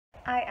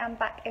I am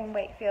back in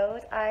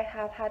Wakefield. I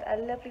have had a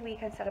lovely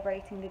weekend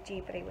celebrating the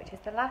Jubilee, which is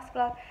the last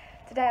vlog.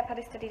 Today I've had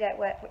a study day at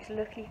work, which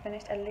luckily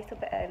finished a little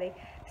bit early,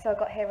 so I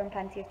got here in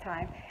plenty of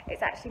time.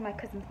 It's actually my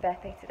cousin's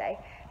birthday today,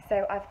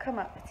 so I've come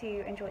up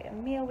to enjoy a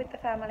meal with the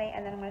family,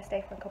 and then I'm going to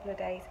stay for a couple of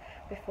days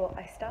before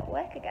I start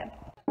work again.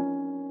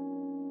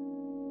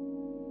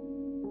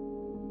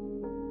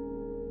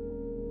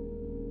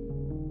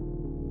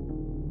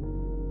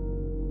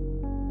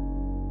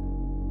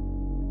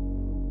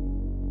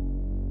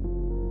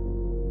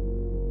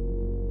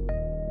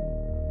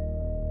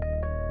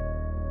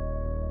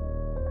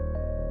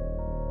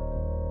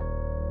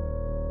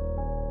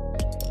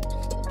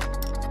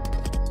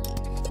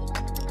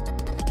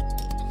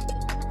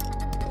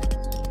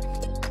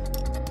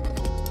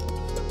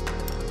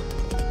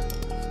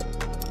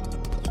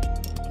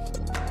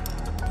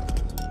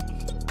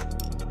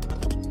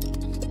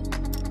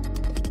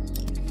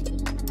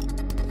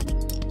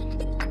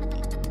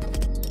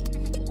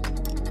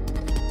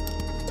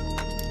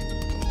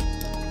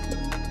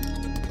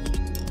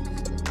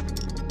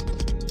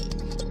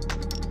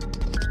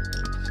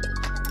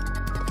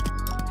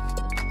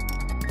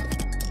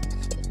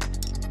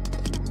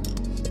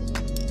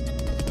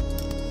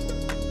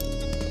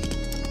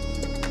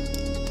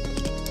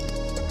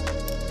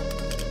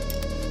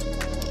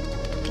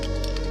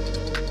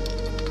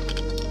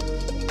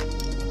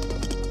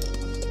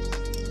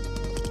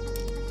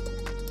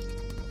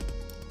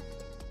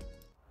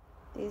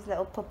 These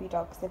little puppy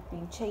dogs have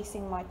been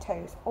chasing my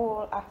toes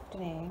all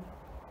afternoon.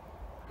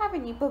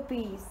 Haven't you,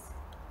 puppies?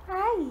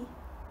 Hi.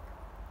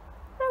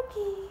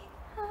 Rocky.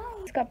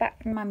 Hi. Just got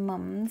back from my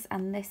mum's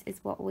and this is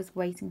what was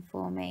waiting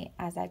for me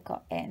as I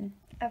got in.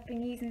 I've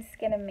been using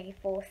Skin and Me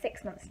for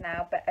 6 months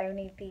now, but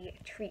only the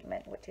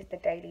treatment, which is the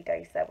daily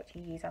doser, which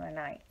you use on a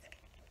night.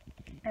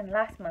 And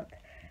last month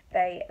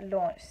they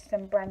launched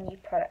some brand new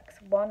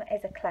products. One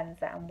is a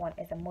cleanser and one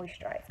is a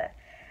moisturiser.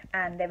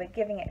 And they were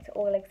giving it to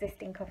all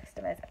existing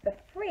customers for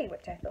free,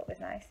 which I thought was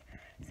nice.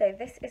 So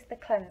this is the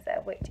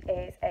cleanser, which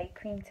is a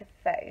cream to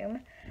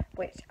foam,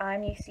 which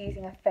I'm used to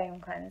using a foam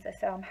cleanser,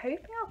 so I'm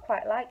hoping I'll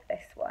quite like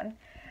this one.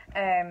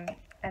 And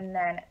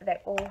then they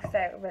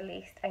also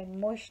released a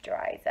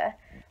moisturiser,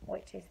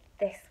 which is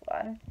this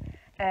one.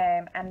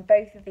 And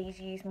both of these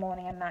use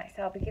morning and night,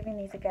 so I'll be giving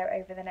these a go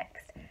over the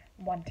next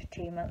 1 to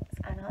 2 months,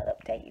 and I'll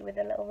update you with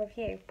a little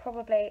review,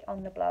 probably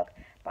on the blog,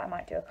 but I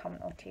might do a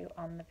comment or two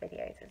on the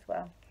videos as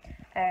well.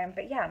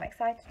 But yeah, I'm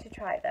excited to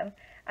try them.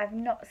 I've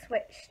not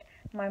switched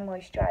my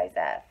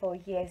moisturiser for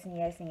years and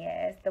years and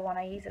years. The one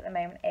I use at the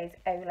moment is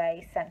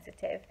Olay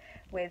Sensitive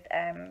with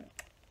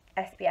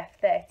SPF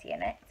 30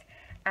 in it,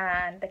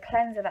 and the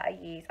cleanser that I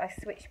use, I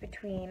switch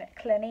between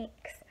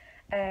Clinique's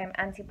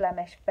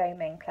anti-blemish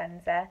foaming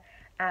cleanser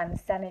and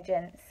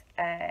Senegent's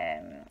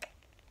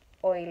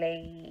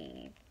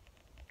oily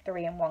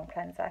 3-in-1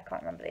 cleanser. I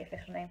can't remember the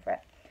official name for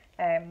it,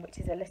 which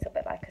is a little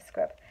bit like a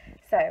scrub.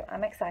 So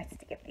I'm excited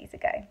to give these a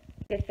go. I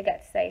did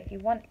forget to say, if you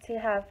want to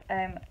have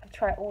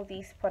try all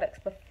these products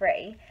for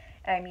free,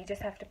 you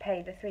just have to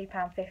pay the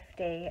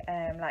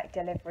 £3.50 like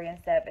delivery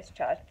and service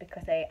charge,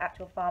 because a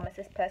actual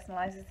pharmacist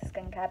personalises the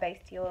skincare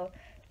based to your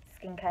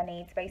skincare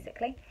needs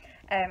basically.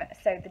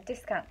 So the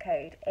discount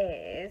code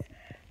is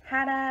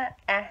Hannah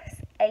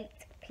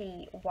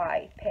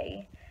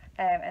S8PYP.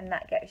 And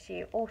that gets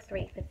you all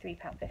three for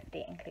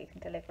 £3.50, including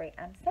delivery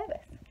and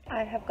service.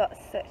 I have got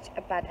such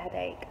a bad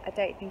headache. I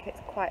don't think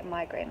it's quite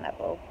migraine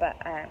level, but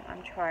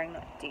I'm trying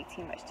not to do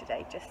too much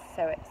today, just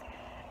so it's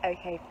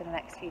okay for the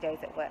next few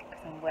days at work,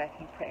 because I'm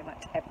working pretty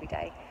much every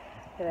day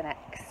for the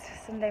next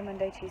Sunday,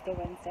 Monday, Tuesday,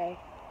 Wednesday,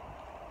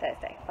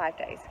 Thursday, 5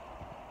 days.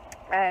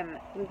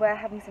 We were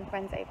having some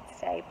friends over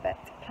today, but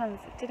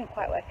plans didn't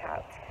quite work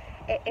out.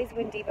 It is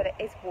windy, but it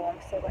is warm,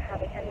 so we're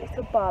having a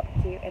little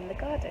barbecue in the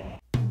garden.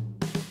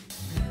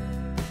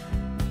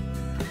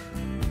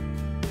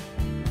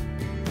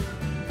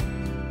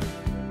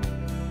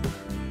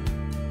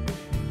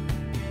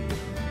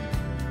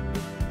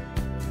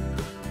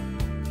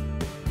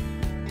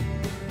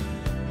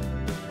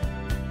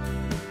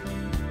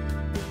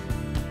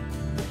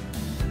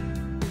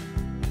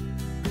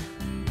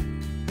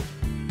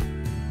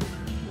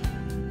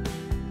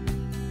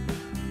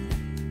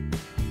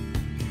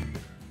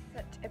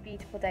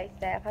 Beautiful day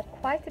today. I've had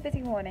quite a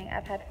busy morning.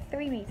 I've had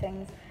 3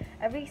 meetings,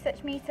 a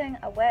research meeting,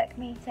 a work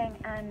meeting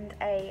and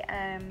a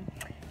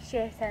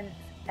SheerSense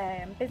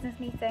business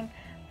meeting,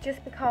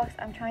 just because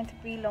I'm trying to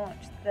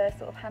relaunch the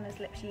sort of Hannah's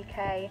Lips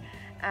UK,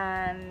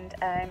 and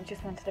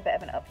just wanted a bit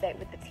of an update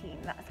with the team,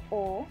 that's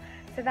all.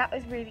 So that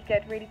was really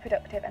good, really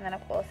productive. And then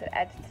I've also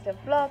edited a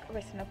vlog,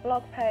 written a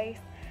blog post,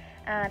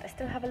 and I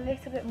still have a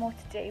little bit more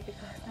to do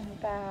because I'm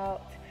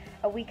about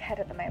a week ahead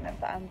at the moment,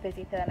 but I'm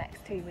busy for the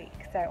next 2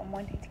 weeks, so I'm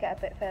wanting to get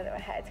a bit further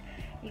ahead.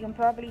 You can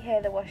probably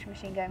hear the washing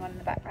machine going on in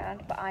the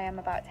background, but I am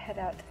about to head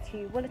out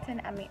to Woollerton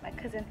and meet my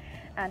cousin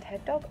and her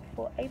dog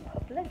for a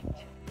pub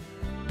lunch.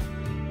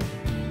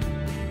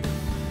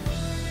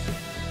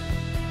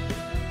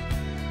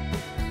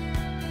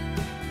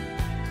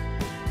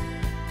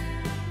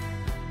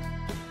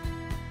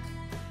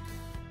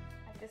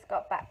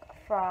 got back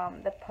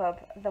from the pub.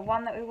 The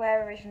one that we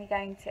were originally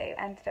going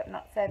to ended up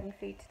not serving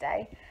food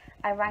today.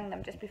 I rang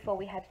them just before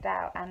we headed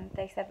out and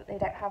they said that they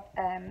don't have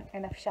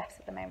enough chefs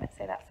at the moment,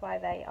 so that's why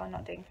they are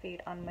not doing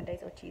food on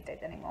Mondays or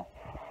Tuesdays anymore,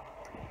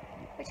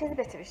 which is a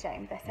bit of a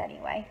shame, but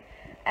anyway.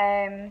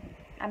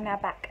 I'm now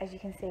back, as you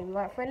can see. We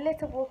went for a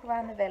little walk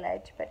around the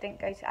village but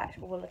didn't go to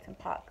actual Woollerton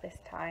Park this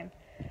time,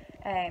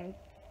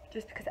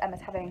 just because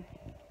Emma's having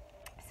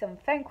some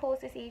phone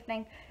calls this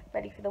evening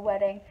ready for the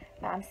wedding,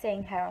 but I'm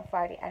seeing her on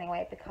Friday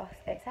anyway because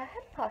it's her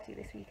hen party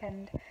this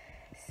weekend.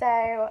 So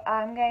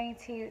I'm going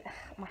to,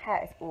 my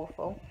hair is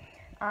awful.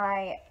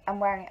 I am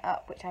wearing it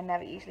up, which I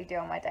never usually do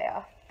on my day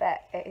off,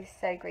 but it is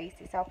so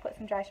greasy, so I'll put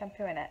some dry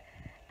shampoo in it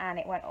and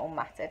it went all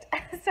matted,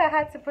 so I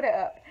had to put it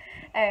up.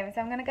 So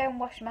I'm going to go and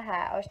wash my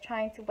hair. I was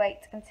trying to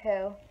wait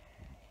until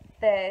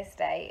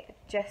Thursday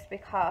just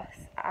because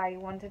I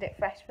wanted it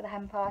fresh for the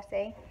hen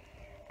party,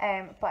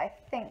 but I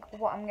think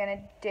what I'm going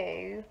to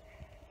do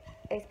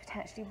is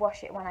potentially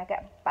wash it when I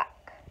get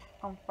back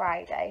on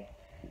Friday,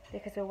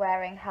 because we're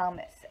wearing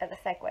helmets at the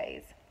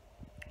Segways,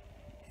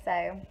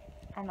 so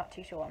I'm not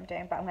too sure what I'm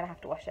doing, but I'm going to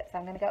have to wash it. So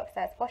I'm going to go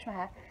upstairs, wash my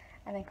hair,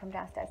 and then come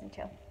downstairs and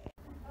chill.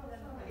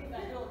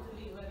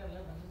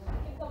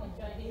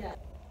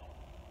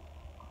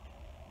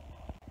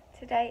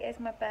 Today is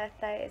my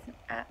birthday. It's an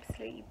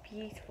absolutely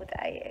beautiful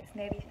day. It's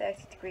nearly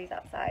 30 degrees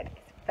outside.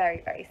 It's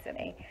very, very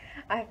sunny.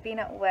 I've been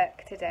at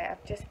work today.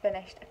 I've just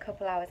finished a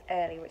couple hours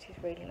early, which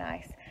is really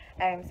nice.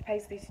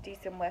 Supposedly to do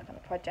some work on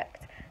the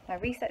project, my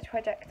research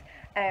project,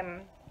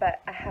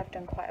 but I have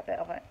done quite a bit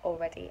of it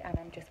already and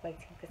I'm just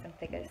waiting for some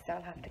figures, so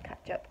I'll have to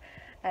catch up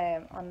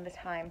on the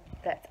time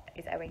that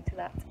is owing to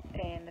that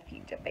in the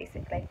future,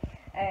 basically.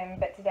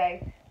 But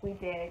today we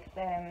did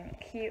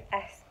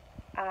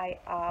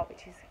QSIR,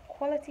 which is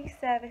Quality,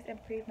 Service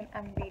Improvement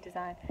and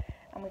Redesign,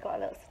 and we got a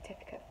little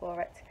certificate for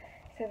it.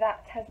 So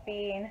that has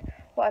been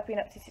what I've been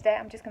up to today.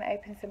 I'm just going to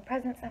open some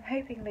presents. I'm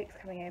hoping Luke's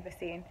coming over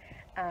soon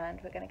and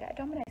we're going to get a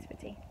Domino's for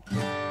tea.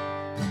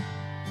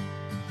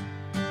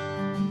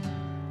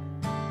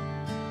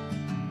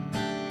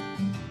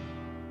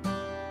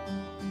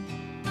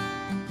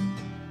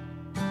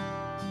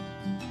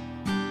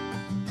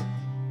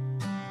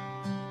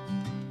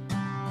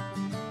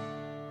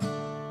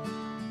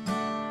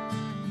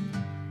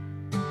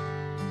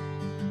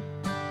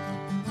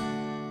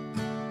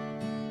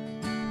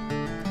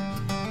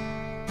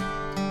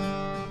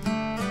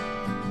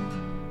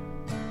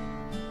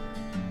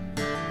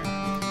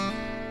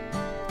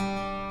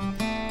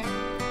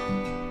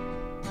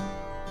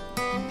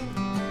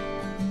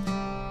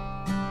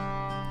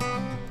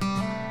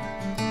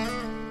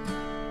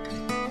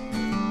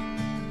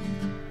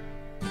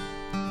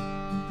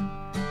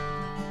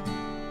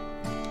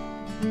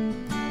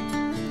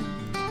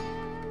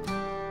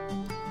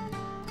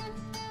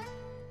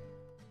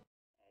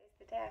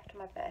 After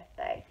my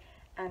birthday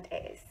and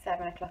it is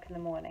 7 o'clock in the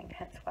morning,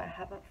 hence why I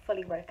haven't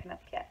fully woken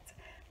up yet,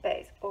 but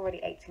it's already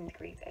 18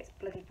 degrees, it's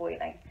bloody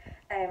boiling.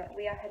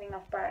 We are heading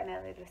off bright and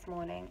early this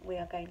morning. We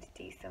are going to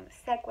do some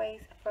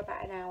Segways for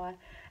about an hour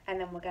and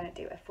then we're going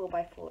to do a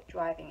 4x4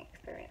 driving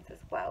experience as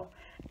well.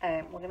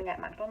 We're going to get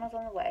McDonald's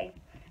on the way,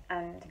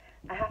 and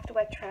I have to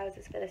wear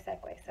trousers for the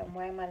Segway, so I'm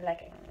wearing my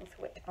leggings,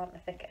 which aren't the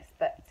thickest,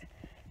 but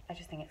I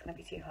just think it's going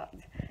to be too hot.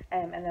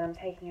 And then I'm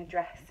taking a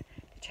dress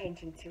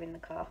change into in the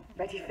car,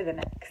 ready for the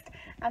next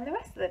and the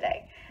rest of the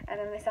day. And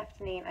then this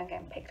afternoon I'm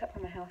getting picked up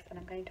from my house and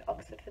I'm going to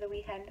Oxford for the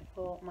weekend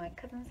for my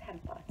cousin's hen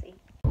party.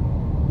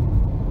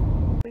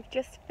 We've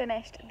just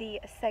finished the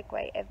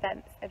Segway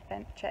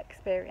adventure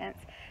experience.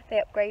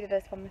 They upgraded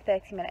us from the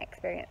 30-minute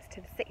experience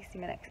to the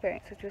 60-minute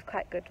experience, which was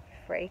quite good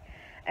for free,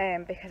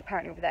 because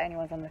apparently we're the only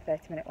ones on the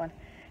 30-minute one.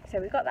 So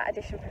we got that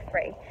addition for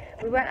free.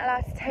 We weren't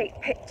allowed to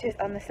take pictures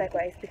on the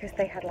Segways because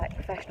they had like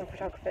professional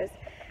photographers,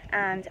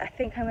 and I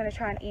think I'm going to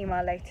try and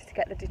email later to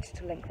get the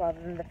digital link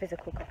rather than the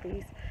physical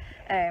copies.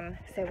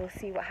 So we'll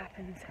see what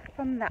happens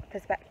from that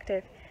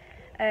perspective.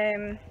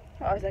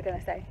 What was I going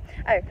to say?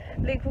 Oh,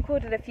 Luke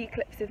recorded a few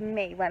clips of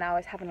me when I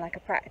was having like a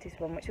practice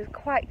one, which was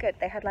quite good.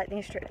 They had like the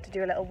instructor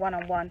do a little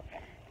one-on-one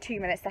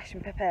 2-minute session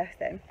per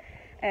person,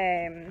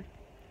 and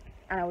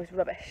I was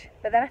rubbish.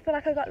 But then I feel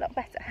like I got a lot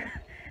better.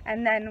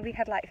 And then we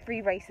had like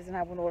 3 races and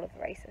I won all of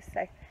the races.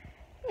 So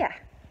yeah,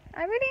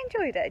 I really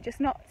enjoyed it. Just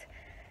not,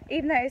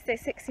 even though it's a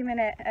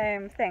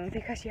 60-minute thing,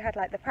 because you had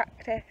like the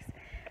practice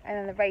and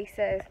then the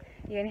races,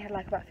 you only had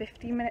like about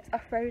 15 minutes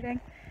off-roading,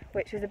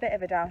 which was a bit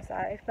of a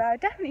downside, but I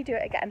would definitely do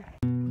it again.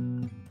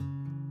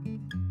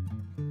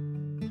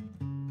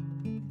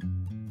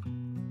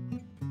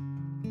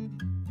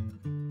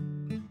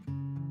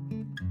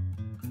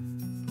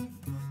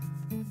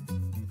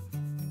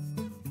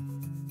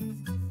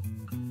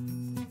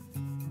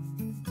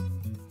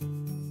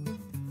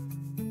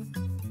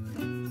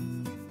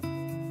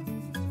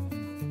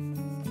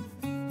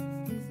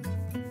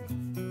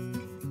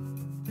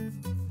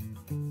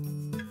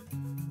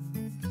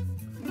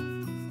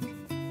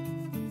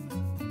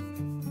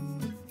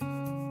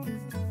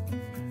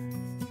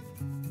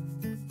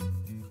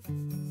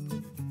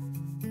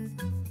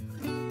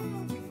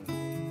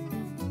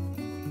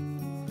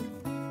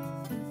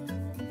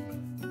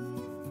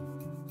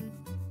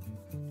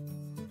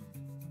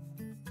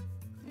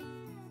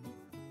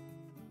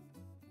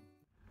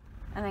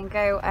 and then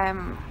go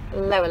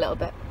low a little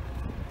bit.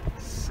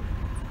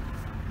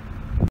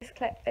 This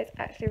clip is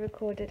actually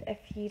recorded a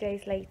few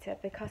days later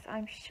because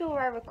I'm sure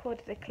I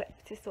recorded a clip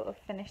to sort of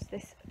finish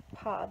this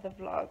part of the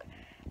vlog,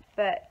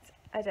 but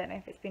I don't know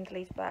if it's been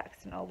deleted by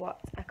accident or what.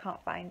 I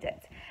can't find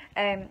it.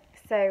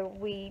 So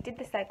we did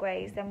the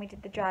Segways, then we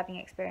did the driving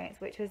experience,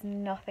 which was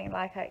nothing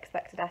like I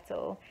expected at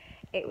all.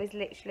 It was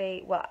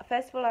literally, well,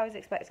 first of all, I was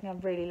expecting a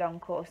really long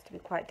course to be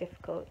quite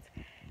difficult.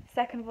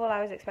 Second of all,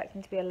 I was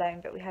expecting to be alone,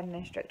 but we had an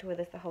instructor with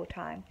us the whole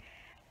time.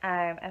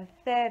 And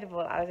third of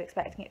all, I was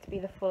expecting it to be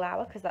the full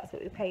hour because that's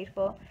what we paid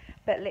for.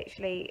 But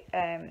literally,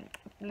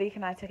 Luke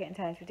and I took it in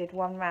turns. We did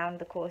one round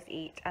the course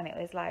each, and it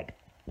was like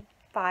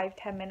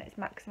 5-10 minutes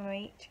maximum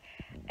each.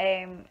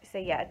 So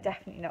yeah,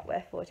 definitely not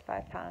worth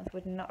 £45.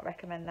 Would not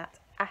recommend that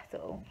at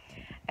all.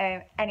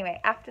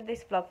 Anyway, after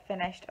this vlog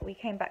finished, we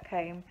came back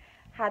home,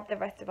 had the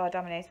rest of our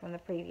Dominoes from the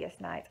previous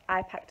night.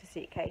 I packed a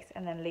suitcase,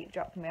 and then Luke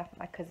dropped me off at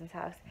my cousin's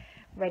house,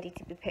 ready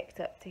to be picked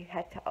up to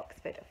head to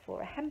Oxford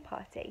for a hen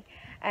party.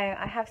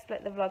 I have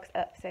split the vlogs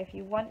up, so if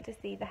you want to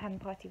see the hen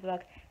party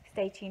vlog,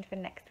 stay tuned for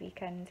next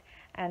weekend,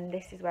 and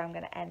this is where I'm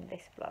going to end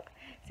this vlog.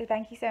 So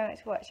thank you so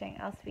much for watching.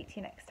 I'll speak to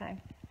you next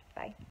time.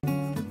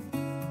 Bye.